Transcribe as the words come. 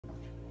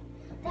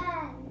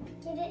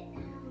Get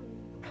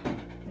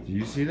it. Do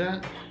you see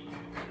that?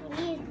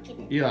 Get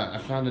it. Eli, I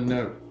found a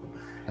note.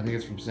 I think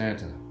it's from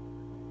Santa.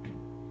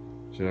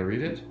 Should I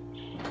read it?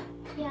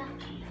 Yeah.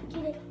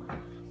 Get it.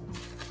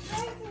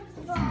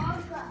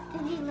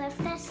 Did he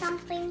lift us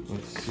something?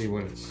 Let's see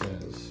what it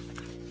says.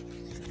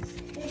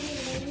 Did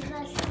he leave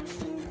us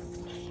something?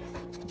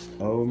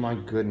 Oh my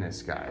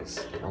goodness,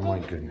 guys. Oh my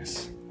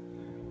goodness.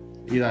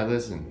 Eli,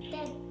 listen.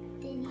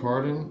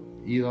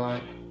 Carden, Eli,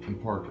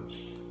 and Parker.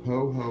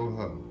 Ho, ho,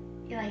 ho.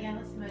 Eli, you gotta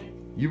listen to me.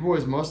 You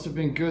boys must have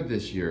been good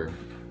this year.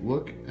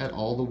 Look at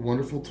all the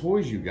wonderful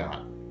toys you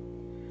got.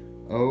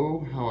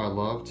 Oh, how I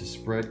love to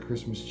spread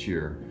Christmas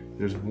cheer.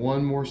 There's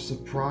one more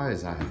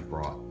surprise I have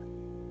brought.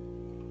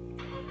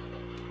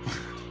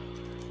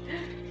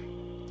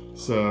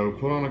 So,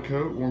 put on a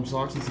coat, warm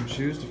socks, and some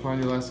shoes to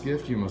find your last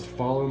gift. You must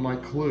follow my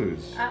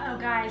clues. Uh-oh,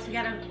 guys, we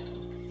gotta...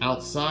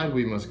 Outside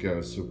we must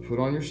go, so put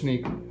on your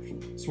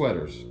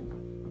sweaters.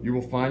 You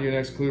will find your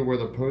next clue where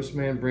the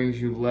postman brings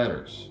you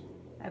letters.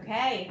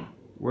 Okay.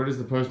 Where does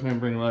the postman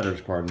bring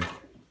letters, Carden?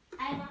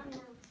 I don't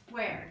know.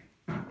 Where?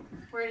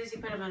 Where does he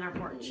put them on our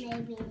porch?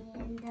 Maybe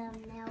in the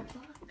mailbox.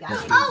 Got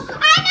it. Oh,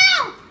 I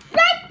know!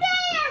 Right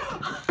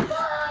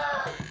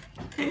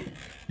there!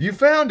 You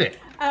found it!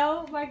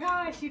 Oh my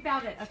gosh, you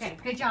found it. Okay,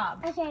 good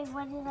job. Okay,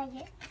 what did I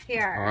get?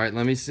 Here. All right,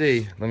 let me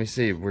see. Let me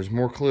see. There's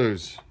more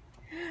clues.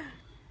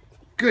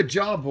 Good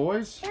job,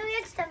 boys. Who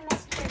gets the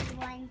mystery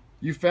one?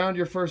 You found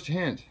your first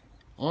hint.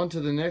 On to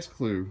the next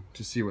clue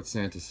to see what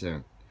Santa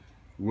sent.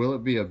 Will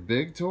it be a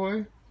big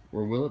toy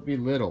or will it be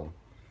little?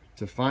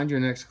 To find your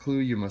next clue,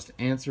 you must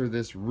answer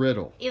this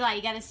riddle. Eli,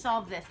 you gotta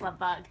solve this, love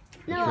bug.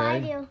 No, Okay. I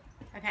do.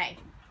 Okay.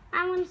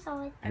 I want to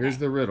solve it. Here's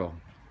the riddle.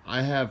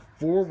 I have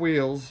 4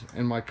 wheels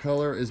and my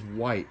color is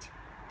white.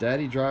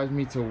 Daddy drives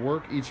me to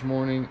work each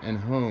morning and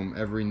home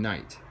every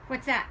night.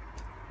 What's that?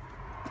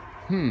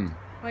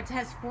 What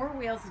has 4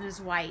 wheels and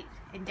is white,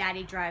 and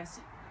Daddy drives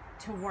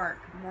to work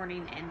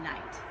morning and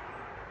night.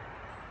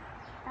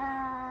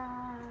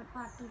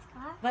 Poppy's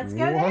car. Let's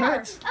go there.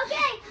 What?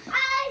 Okay,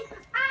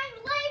 I'm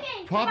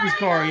leaving. Poppy's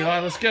car, Eli.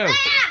 Let's go.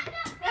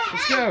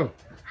 Let's go.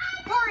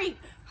 Hurry,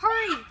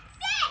 hurry.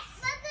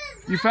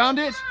 You found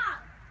it?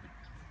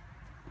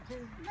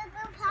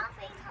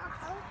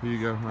 Here you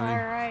go, All honey.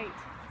 right.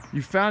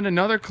 You found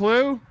another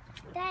clue?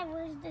 That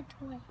was the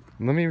toy.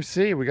 Let me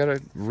see. We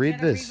gotta read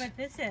Gotta this. read what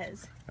this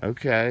is.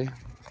 Okay.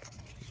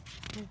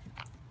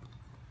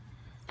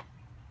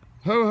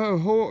 Ho ho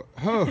ho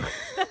ho.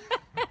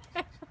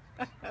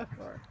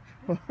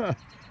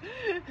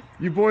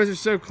 You boys are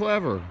so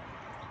clever.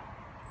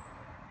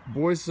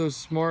 Boys so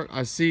smart.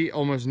 I see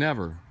almost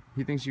never.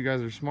 He thinks you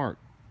guys are smart,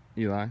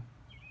 Eli.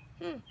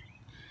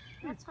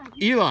 That's fine.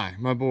 Eli,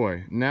 my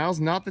boy, now's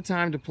not the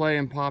time to play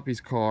in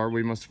Poppy's car.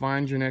 We must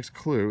find your next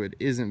clue. It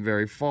isn't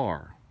very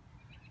far.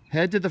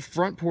 Head to the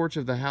front porch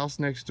of the house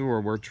next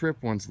door where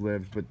Trip once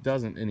lived but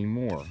doesn't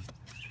anymore.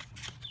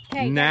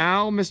 Okay.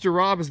 Now, Mr.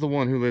 Rob is the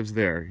one who lives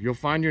there. You'll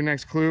find your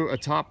next clue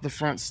atop the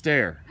front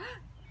stair.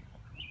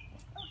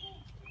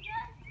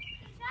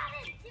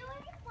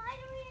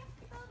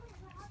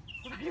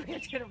 Why do we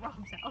have to go to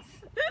Rob's house?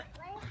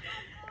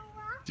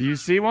 Do you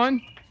see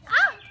one?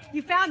 Oh,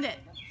 you found it.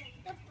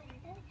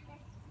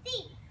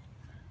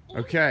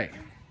 Okay.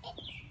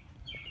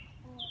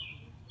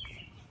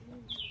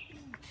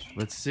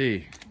 Let's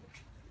see.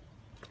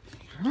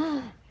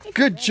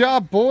 Good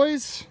job,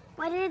 boys.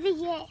 What did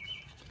he get?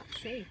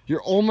 See.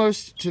 You're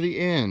almost to the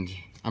end.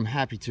 I'm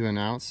happy to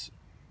announce.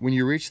 When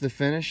you reach the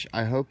finish,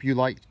 I hope you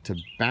like to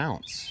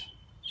bounce.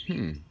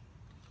 Maybe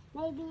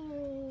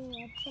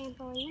a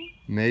trampoline?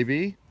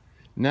 Maybe.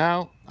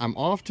 Now, I'm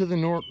off to the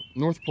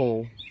North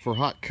Pole for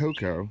hot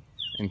cocoa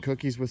and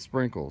cookies with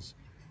sprinkles.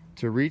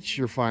 To reach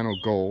your final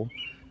goal,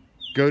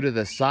 go to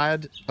the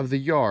side of the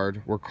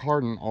yard where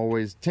Carden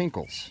always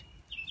tinkles.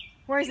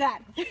 Where's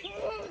that? He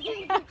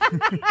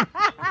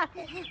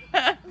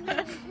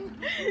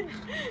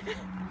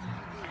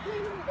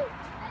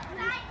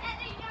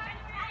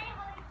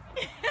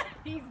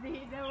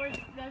knows where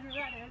that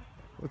is.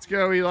 Let's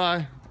go,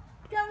 Eli.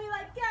 Go,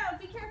 Eli, go.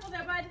 Be careful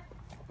there, bud.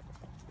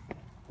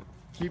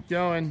 Keep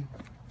going.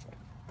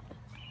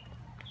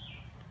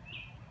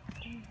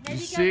 There You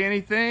you see go.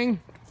 anything?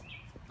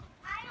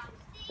 I don't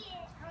see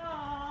it.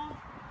 Aw.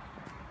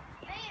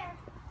 There.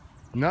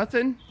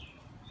 Nothing?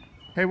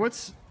 Hey,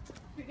 what's...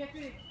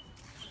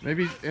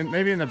 Maybe in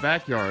the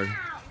backyard. A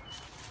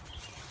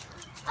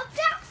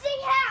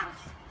bouncy house.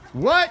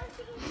 What?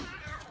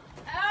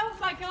 Oh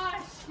my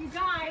gosh, you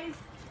guys.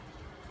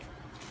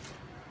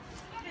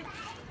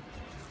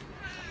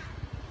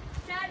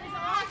 That is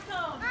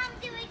awesome.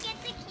 Do we get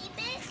to keep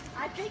it?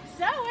 I think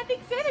so. I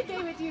think Santa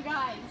gave it to you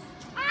guys.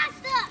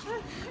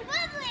 Awesome.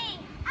 Lovely.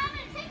 I'm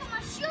going to take off my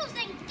shoes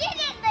and get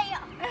in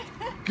there.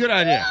 Good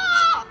idea.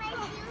 Oh!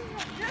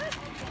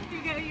 Here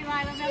you go,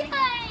 Eli. Let me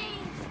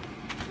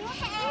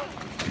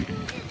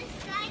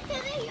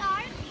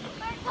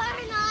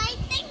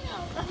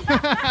Go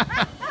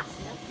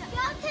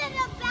to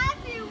the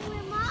bathroom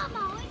with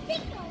Mama and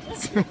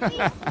Tinkles.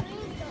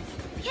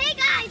 Okay,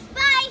 guys,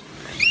 bye.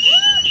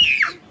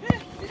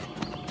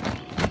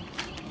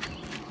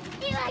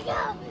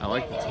 go. I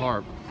like the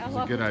tarp. I It's a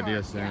love good the idea,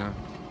 tarp, Santa.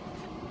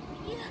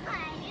 Yeah,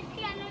 it's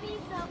gonna be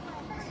so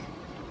fun.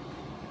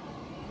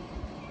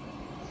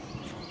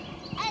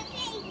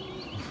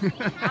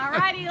 Okay. All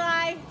right,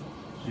 Eli.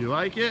 You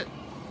like it?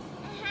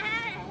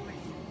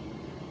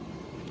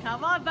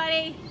 Come on,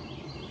 buddy.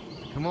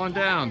 Come on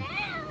down.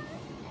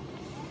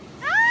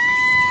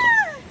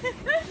 Ah!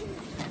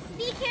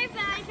 Be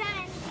careful, I'm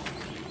coming.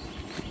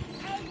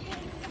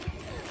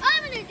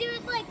 I'm gonna do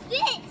it like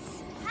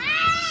this.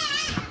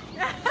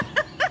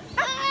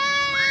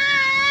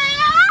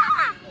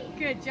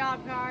 Good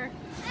job, Car.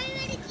 I'm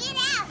gonna get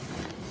out.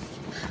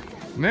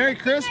 Merry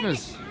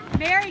Christmas.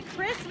 Merry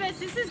Christmas.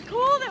 This is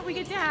cool that we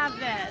get to have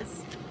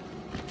this.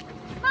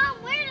 Mom,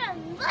 we're the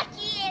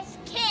luckiest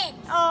kids.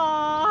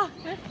 Aww.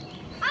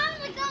 I'm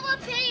gonna go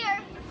up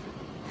here.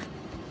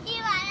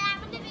 Eli, I'm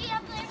gonna be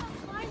up there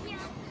before you.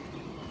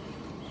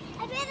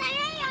 I bet I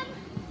am.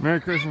 Merry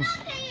Christmas.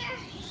 I'm up here.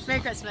 Merry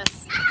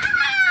Christmas.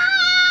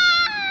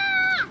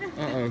 Ah!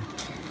 Uh-oh.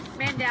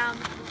 Man down.